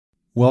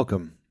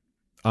Welcome.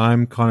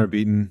 I'm Connor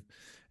Beaton,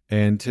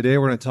 and today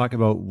we're going to talk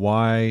about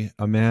why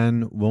a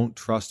man won't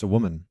trust a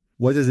woman.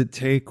 What does it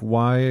take?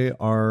 Why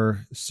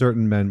are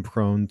certain men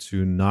prone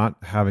to not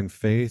having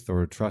faith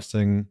or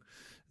trusting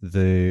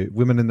the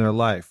women in their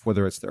life,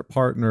 whether it's their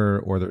partner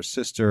or their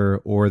sister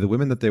or the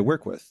women that they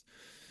work with?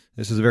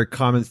 This is a very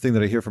common thing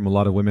that I hear from a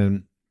lot of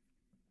women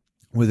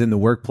within the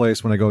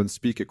workplace when I go and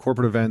speak at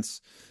corporate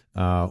events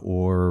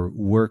or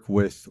work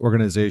with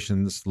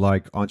organizations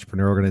like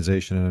Entrepreneur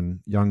Organization and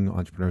Young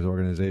Entrepreneurs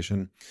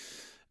Organization.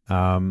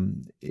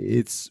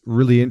 It's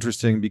really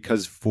interesting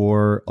because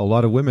for a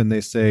lot of women,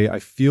 they say, I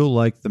feel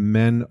like the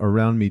men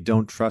around me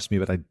don't trust me,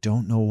 but I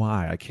don't know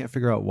why. I can't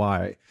figure out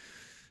why.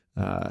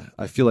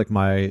 I feel like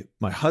my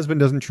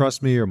husband doesn't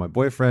trust me, or my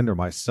boyfriend or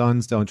my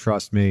sons don't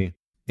trust me.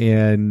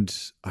 And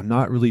I'm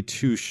not really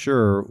too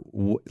sure,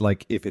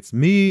 like, if it's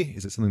me,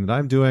 is it something that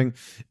I'm doing?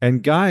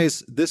 And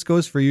guys, this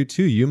goes for you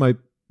too. You might,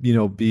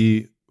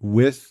 be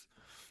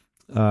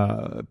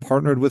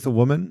partnered with a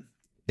woman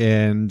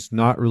and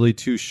not really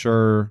too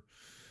sure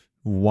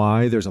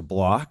why there's a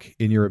block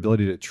in your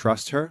ability to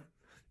trust her.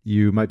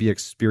 You might be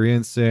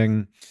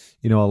experiencing,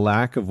 a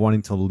lack of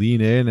wanting to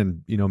lean in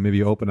and,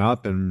 maybe open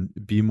up and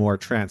be more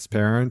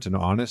transparent and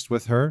honest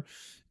with her,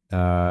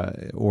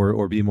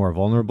 or be more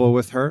vulnerable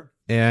with her.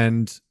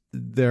 And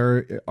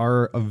there's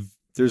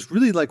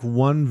really like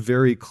one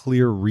very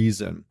clear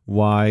reason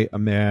why a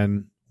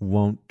man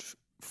won't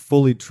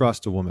fully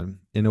trust a woman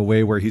in a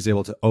way where he's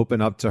able to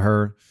open up to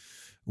her,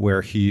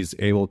 where he's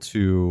able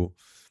to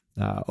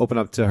open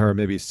up to her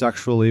maybe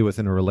sexually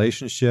within a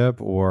relationship,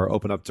 or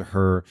open up to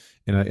her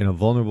in a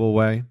vulnerable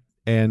way.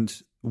 And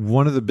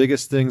one of the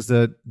biggest things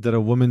that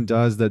a woman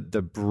does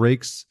that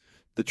breaks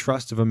the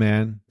trust of a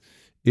man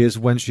is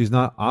when she's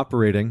not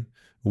operating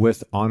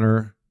with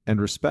honor and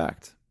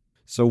respect.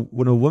 So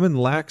when a woman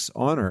lacks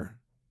honor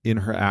in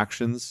her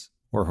actions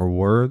or her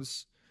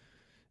words,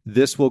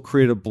 this will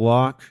create a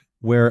block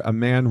where a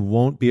man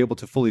won't be able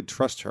to fully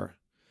trust her.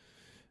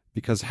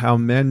 Because how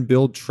men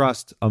build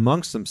trust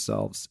amongst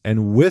themselves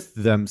and with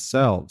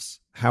themselves,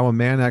 how a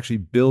man actually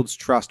builds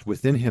trust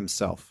within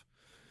himself,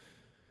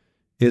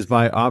 is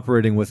by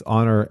operating with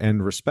honor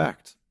and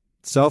respect,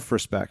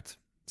 self-respect,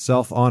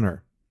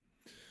 self-honor,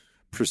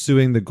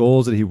 pursuing the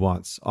goals that he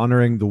wants,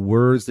 honoring the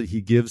words that he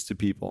gives to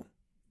people,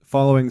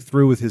 following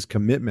through with his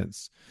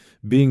commitments,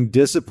 being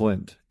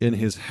disciplined in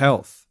his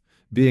health,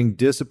 being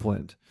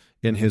disciplined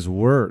in his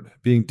word,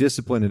 being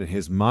disciplined in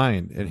his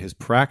mind and his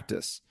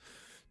practice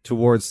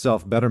towards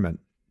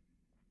self-betterment,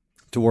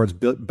 towards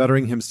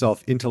bettering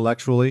himself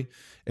intellectually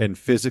and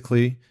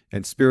physically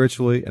and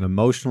spiritually and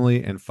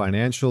emotionally and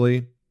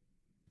financially.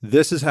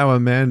 This is how a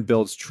man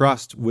builds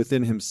trust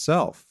within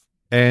himself.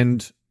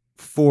 And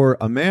for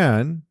a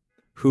man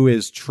who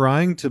is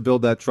trying to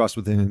build that trust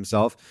within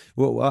himself,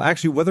 well,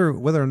 actually,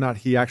 whether or not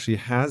he actually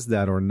has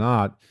that or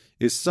not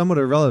is somewhat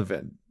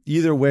irrelevant.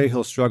 Either way,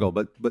 he'll struggle.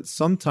 But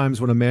sometimes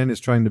when a man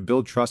is trying to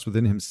build trust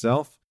within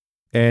himself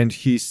and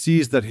he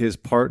sees that his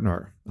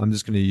partner, I'm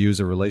just going to use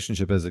a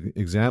relationship as an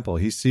example,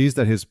 he sees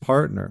that his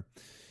partner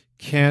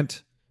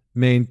can't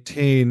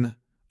maintain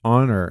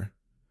honor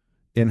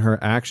in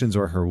her actions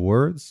or her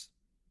words,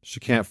 she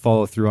can't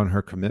follow through on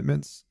her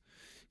commitments,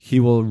 he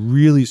will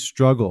really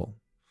struggle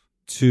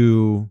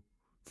to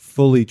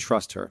fully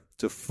trust her,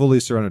 to fully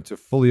surrender, to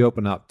fully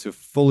open up, to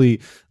fully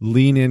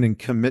lean in and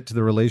commit to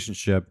the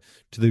relationship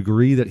to the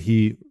degree that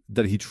he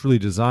truly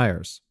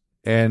desires.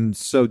 And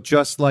so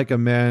just like a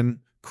man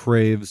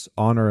craves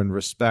honor and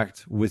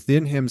respect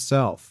within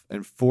himself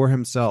and for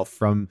himself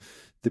from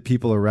the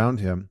people around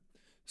him,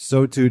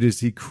 so too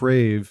does he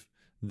crave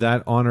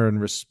that honor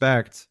and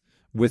respect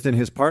within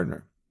his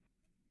partner.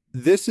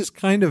 This is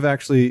kind of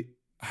actually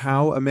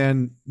how a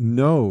man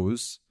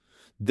knows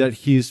that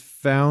he's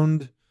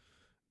found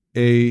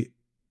a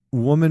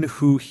woman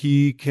who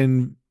he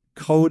can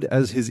code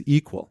as his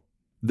equal.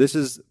 This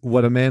is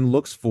what a man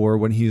looks for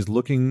when he's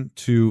looking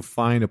to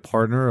find a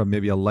partner or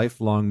maybe a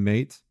lifelong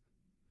mate.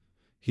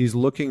 He's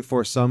looking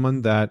for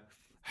someone that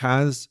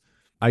has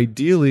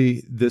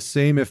ideally the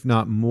same, if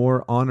not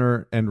more,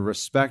 honor and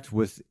respect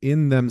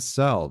within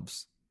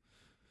themselves,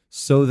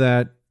 so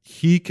that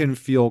he can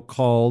feel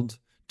called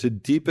to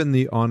deepen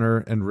the honor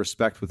and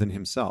respect within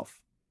himself.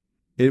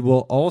 It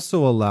will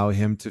also allow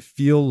him to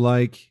feel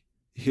like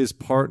his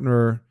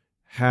partner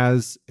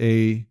has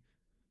a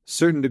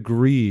certain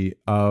degree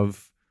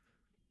of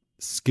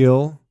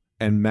skill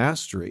and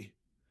mastery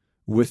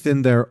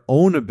within their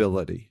own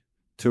ability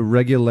to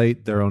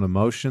regulate their own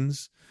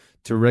emotions,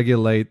 to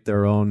regulate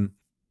their own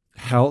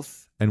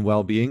health and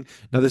well-being.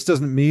 Now, this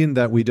doesn't mean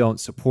that we don't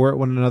support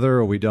one another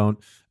or we don't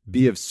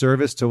be of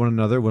service to one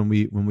another when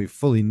we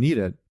fully need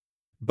it,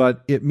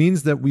 but it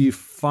means that we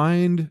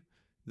find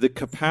the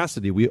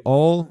capacity. We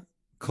all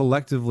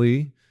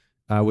collectively,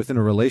 within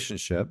a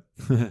relationship,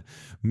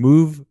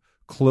 move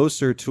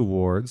closer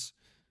towards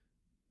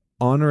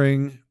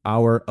honoring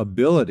our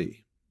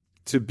ability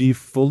to be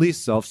fully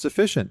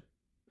self-sufficient,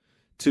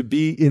 to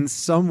be in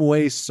some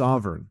way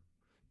sovereign,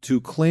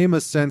 to claim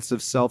a sense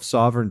of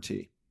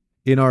self-sovereignty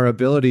in our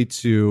ability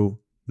to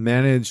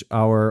manage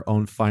our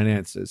own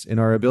finances, in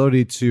our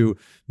ability to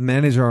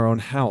manage our own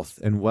health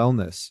and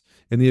wellness,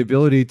 in the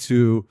ability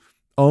to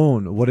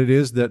own what it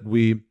is that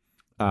we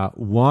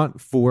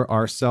want for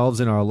ourselves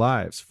in our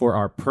lives, for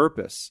our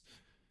purpose,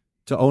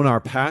 to own our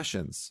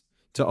passions,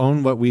 to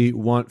own what we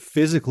want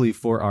physically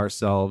for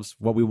ourselves,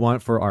 what we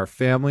want for our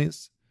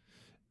families,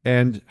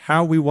 and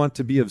how we want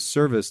to be of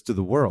service to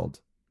the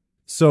world.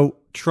 So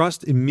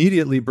trust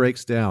immediately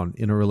breaks down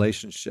in a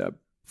relationship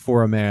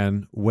for a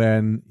man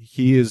when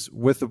he is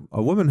with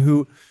a woman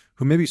who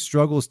maybe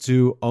struggles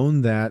to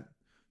own that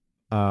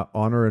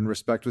honor and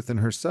respect within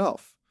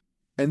herself.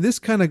 And this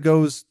kind of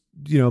goes,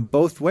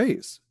 both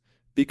ways,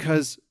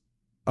 because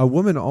a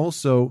woman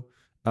also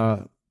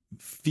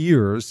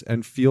fears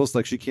and feels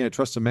like she can't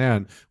trust a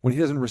man when he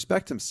doesn't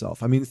respect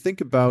himself. I mean, think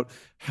about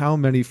how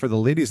many, for the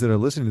ladies that are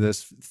listening to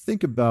this,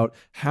 think about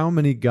how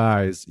many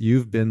guys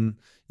you've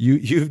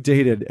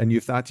dated and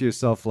you've thought to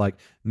yourself like,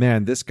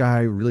 man, this guy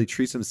really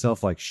treats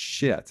himself like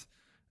shit.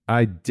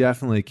 I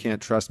definitely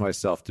can't trust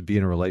myself to be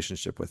in a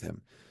relationship with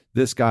him.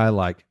 This guy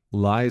like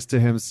lies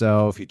to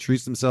himself. He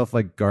treats himself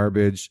like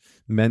garbage,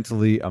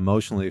 mentally,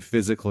 emotionally,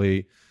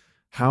 physically.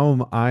 How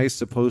am I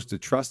supposed to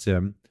trust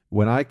him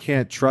when I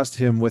can't trust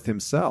him with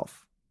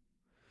himself?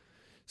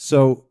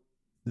 So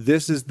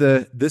this is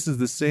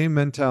the same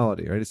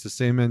mentality, right? It's the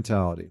same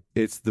mentality.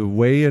 It's the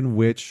way in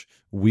which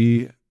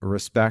we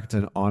respect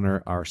and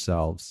honor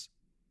ourselves.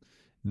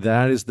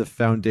 That is the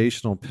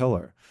foundational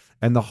pillar.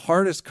 And the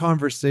hardest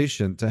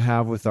conversation to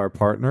have with our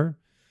partner,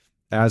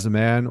 as a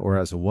man or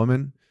as a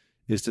woman,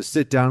 is to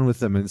sit down with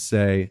them and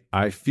say,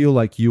 I feel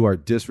like you are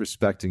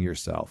disrespecting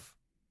yourself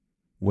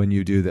when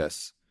you do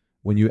this,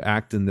 when you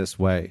act in this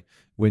way,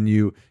 when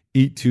you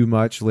eat too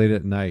much late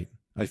at night.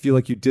 I feel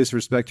like you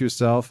disrespect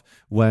yourself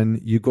when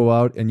you go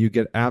out and you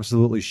get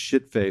absolutely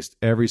shit-faced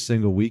every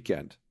single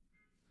weekend.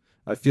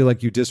 I feel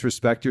like you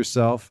disrespect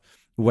yourself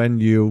when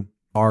you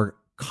are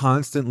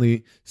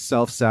constantly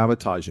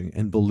self-sabotaging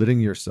and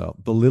belittling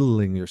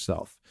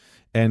yourself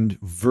and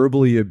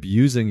verbally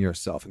abusing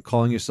yourself and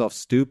calling yourself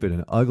stupid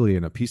and ugly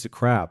and a piece of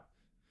crap.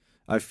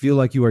 I feel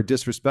like you are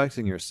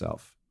disrespecting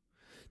yourself.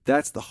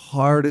 That's the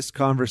hardest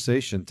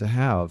conversation to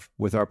have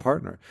with our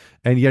partner.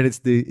 And yet it's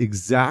the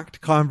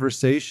exact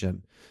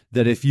conversation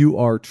that if you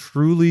are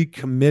truly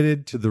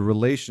committed to the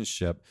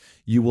relationship,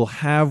 you will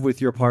have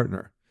with your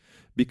partner.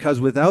 Because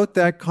without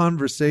that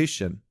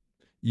conversation,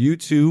 you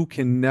two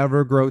can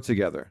never grow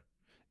together.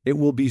 It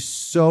will be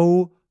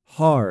so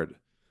hard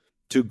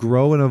to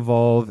grow and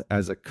evolve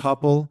as a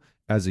couple,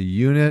 as a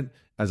unit,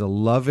 as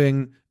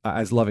loving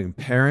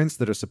parents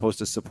that are supposed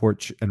to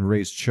support and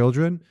raise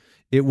children.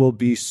 It will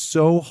be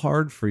so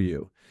hard for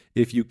you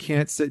if you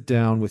can't sit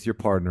down with your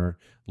partner,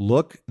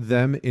 look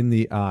them in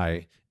the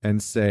eye,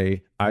 and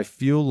say, I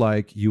feel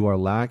like you are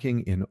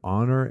lacking in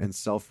honor and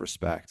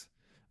self-respect.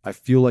 I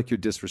feel like you're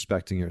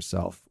disrespecting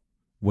yourself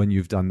when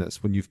you've done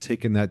this, when you've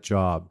taken that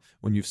job,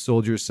 when you've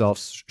sold yourself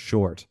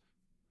short.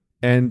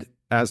 And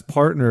as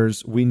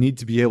partners, we need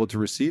to be able to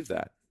receive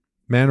that,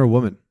 man or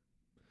woman.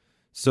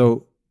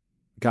 So,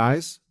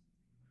 guys,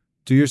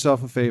 do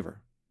yourself a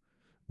favor.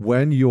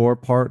 When your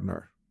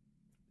partner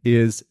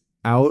is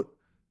out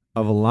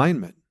of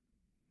alignment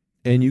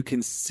and you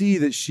can see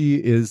that she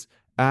is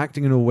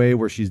acting in a way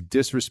where she's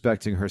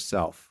disrespecting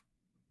herself,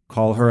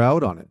 call her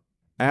out on it.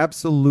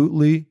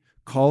 Absolutely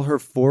call her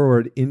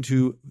forward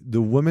into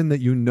the woman that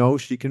you know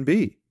she can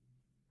be.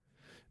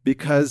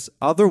 Because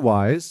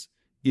otherwise,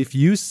 if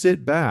you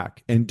sit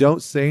back and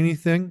don't say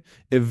anything,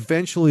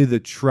 eventually the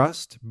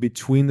trust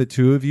between the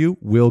two of you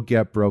will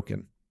get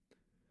broken.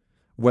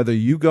 Whether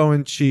you go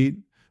and cheat,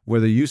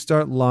 whether you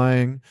start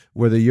lying,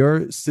 whether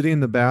you're sitting in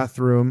the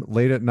bathroom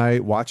late at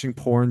night watching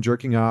porn,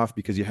 jerking off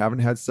because you haven't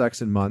had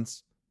sex in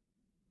months,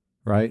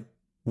 right?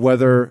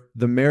 Whether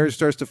the marriage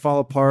starts to fall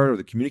apart or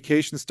the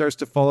communication starts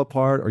to fall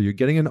apart or you're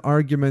getting in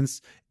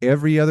arguments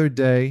every other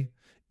day,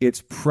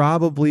 it's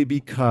probably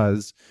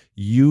because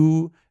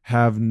you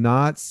have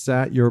not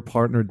sat your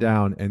partner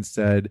down and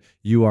said,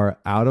 you are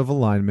out of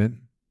alignment,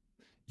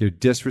 you're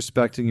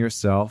disrespecting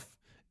yourself,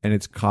 and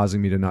it's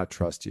causing me to not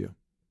trust you.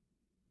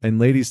 And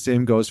ladies,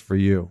 same goes for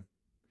you.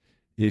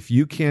 If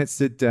you can't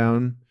sit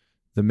down,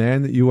 the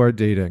man that you are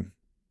dating,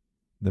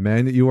 the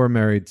man that you are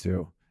married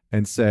to,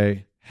 and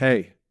say,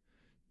 hey,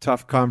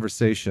 tough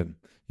conversation,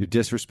 you're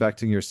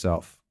disrespecting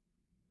yourself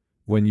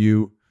when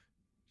you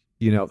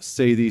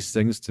say these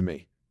things to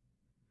me.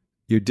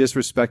 You're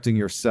disrespecting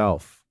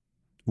yourself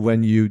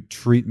when you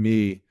treat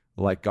me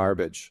like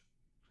garbage.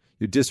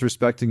 You're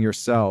disrespecting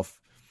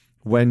yourself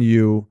when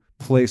you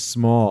play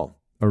small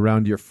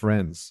around your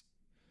friends.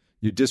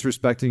 You're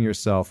disrespecting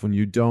yourself when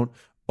you don't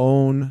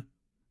own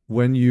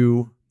when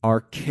you are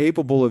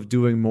capable of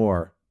doing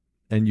more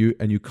and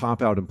you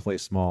cop out and play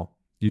small.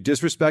 You're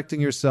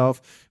disrespecting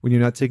yourself when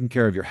you're not taking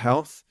care of your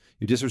health.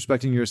 You're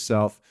disrespecting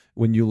yourself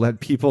when you let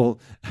people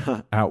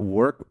at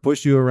work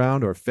push you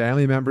around or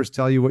family members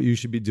tell you what you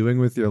should be doing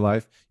with your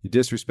life. You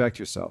disrespect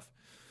yourself.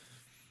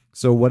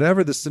 So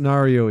whatever the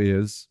scenario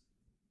is,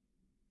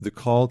 the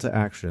call to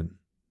action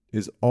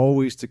is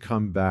always to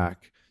come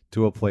back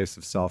to a place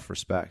of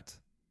self-respect.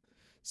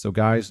 So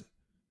guys,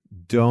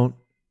 don't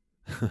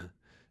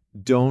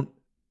don't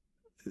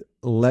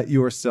let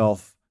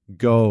yourself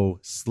go,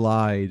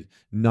 slide,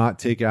 not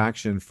take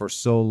action for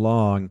so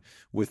long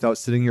without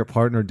sitting your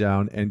partner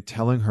down and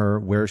telling her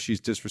where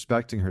she's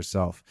disrespecting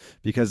herself,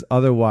 because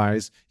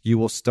otherwise you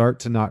will start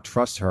to not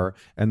trust her,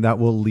 and that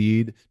will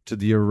lead to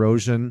the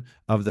erosion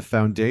of the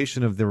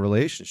foundation of the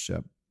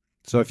relationship.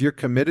 So if you're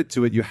committed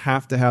to it, you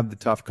have to have the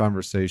tough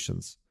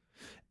conversations,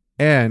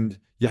 and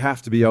you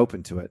have to be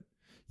open to it.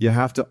 You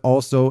have to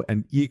also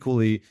and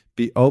equally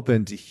be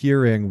open to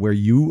hearing where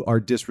you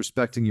are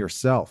disrespecting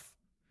yourself.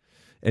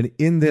 And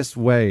in this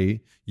way,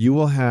 you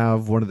will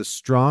have one of the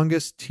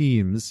strongest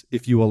teams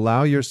if you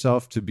allow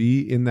yourself to be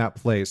in that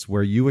place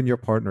where you and your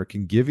partner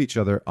can give each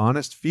other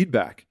honest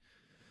feedback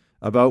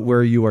about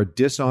where you are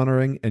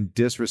dishonoring and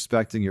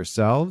disrespecting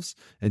yourselves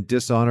and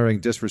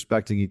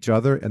disrespecting each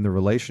other and the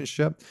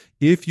relationship.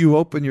 If you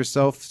open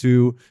yourself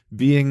to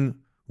being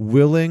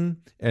willing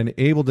and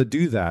able to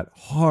do that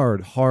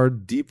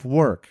hard, deep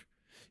work,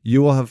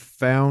 you will have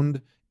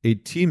found a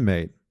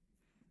teammate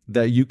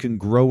that you can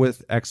grow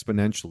with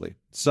exponentially.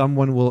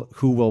 Someone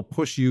who will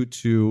push you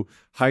to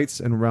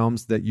heights and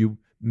realms that you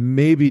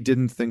maybe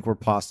didn't think were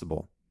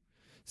possible,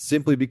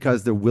 simply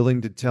because they're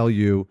willing to tell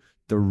you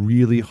the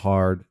really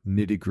hard,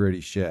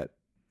 nitty-gritty shit.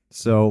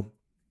 So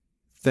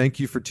thank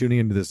you for tuning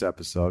into this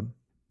episode.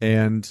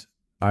 And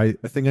I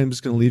think I'm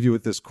just going to leave you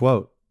with this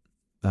quote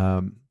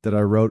that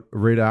I wrote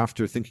right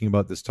after thinking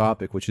about this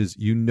topic, which is,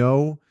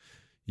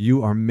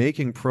 you are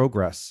making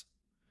progress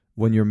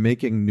when you're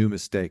making new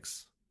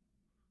mistakes.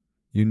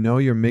 You know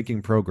you're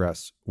making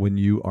progress when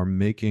you are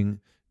making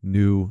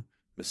new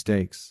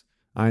mistakes.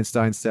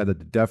 Einstein said that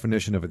the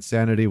definition of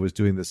insanity was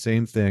doing the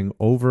same thing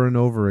over and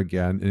over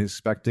again and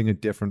expecting a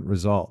different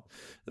result.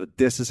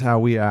 This is how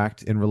we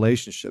act in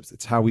relationships.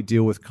 It's how we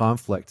deal with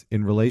conflict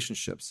in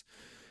relationships.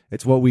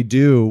 It's what we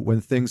do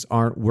when things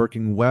aren't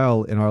working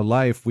well in our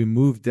life. We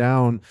move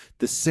down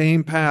the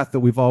same path that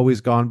we've always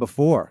gone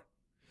before.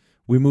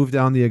 We move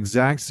down the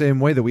exact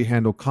same way that we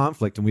handle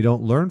conflict, and we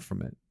don't learn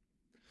from it.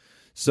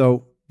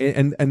 So,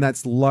 and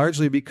that's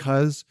largely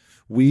because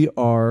we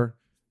are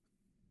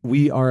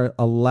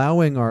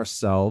allowing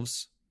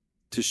ourselves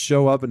to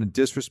show up in a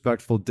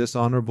disrespectful,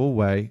 dishonorable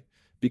way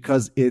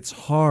because it's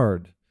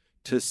hard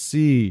to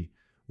see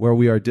where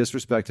we are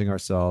disrespecting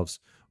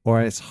ourselves,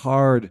 or it's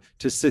hard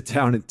to sit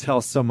down and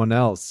tell someone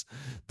else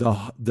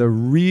the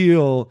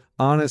real,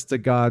 honest to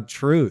God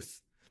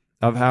truth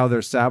of how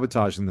they're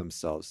sabotaging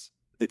themselves.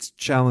 It's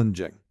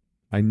challenging.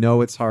 I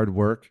know it's hard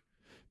work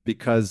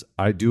because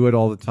I do it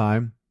all the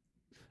time.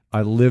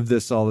 I live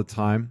this all the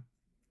time,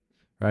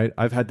 right?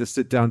 I've had to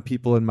sit down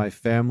people in my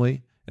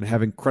family and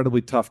have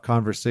incredibly tough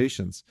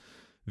conversations.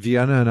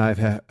 Vienna and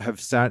I have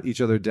sat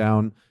each other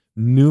down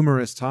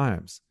numerous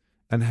times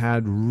and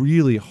had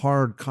really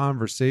hard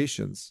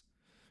conversations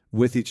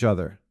with each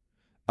other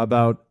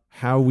about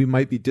how we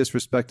might be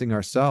disrespecting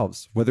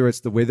ourselves, whether it's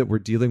the way that we're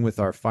dealing with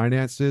our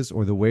finances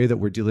or the way that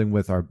we're dealing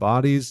with our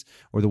bodies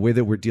or the way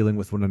that we're dealing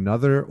with one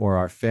another or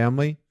our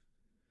family.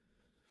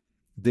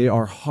 They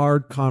are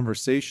hard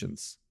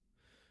conversations.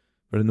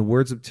 But in the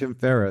words of Tim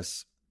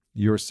Ferriss,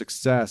 your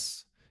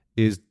success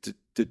is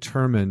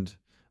determined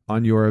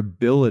on your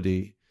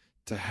ability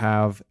to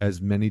have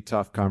as many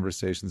tough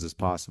conversations as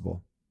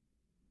possible.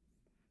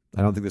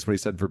 I don't think that's what he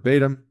said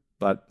verbatim,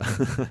 but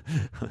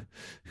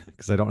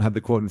because I don't have the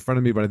quote in front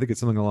of me, but I think it's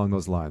something along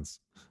those lines.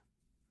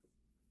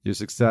 Your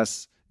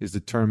success is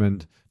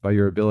determined by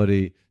your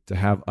ability to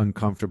have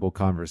uncomfortable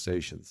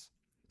conversations.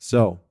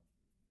 So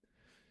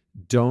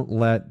don't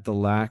let the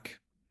lack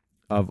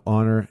of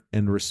honor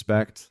and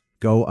respect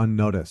go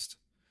unnoticed.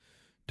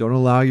 Don't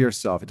allow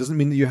yourself. It doesn't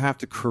mean that you have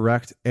to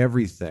correct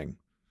everything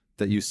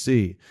that you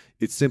see.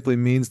 It simply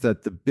means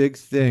that the big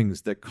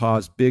things that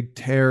cause big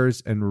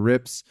tears and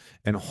rips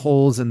and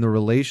holes in the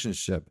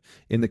relationship,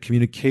 in the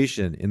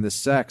communication, in the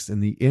sex,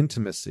 in the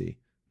intimacy,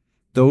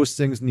 those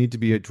things need to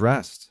be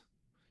addressed.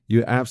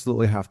 You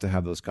absolutely have to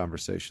have those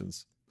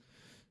conversations.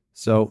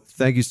 So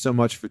thank you so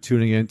much for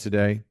tuning in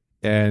today.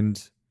 And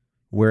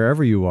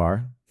wherever you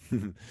are,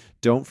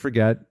 don't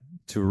forget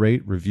to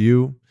rate,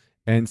 review,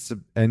 and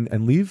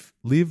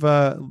leave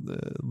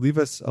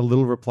us a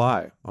little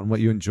reply on what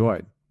you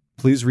enjoyed.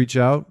 Please reach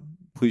out.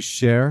 Please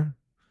share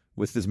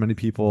with as many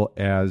people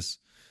as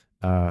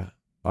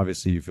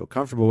obviously you feel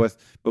comfortable with,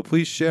 but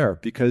please share,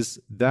 because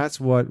that's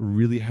what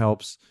really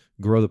helps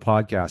grow the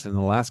podcast. And in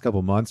the last couple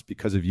of months,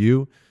 because of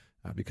you,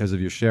 because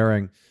of your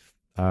sharing,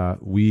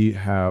 we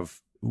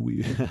have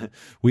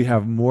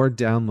more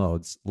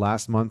downloads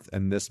last month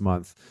and this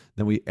month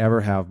than we ever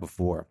have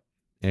before.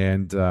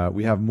 And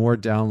we have more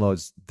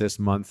downloads this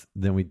month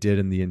than we did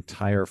in the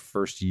entire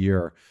first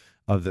year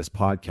of this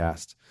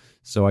podcast.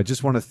 So I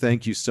just want to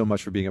thank you so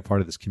much for being a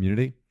part of this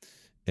community.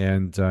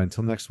 And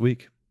until next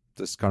week,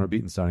 this is Connor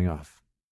Beaton signing off.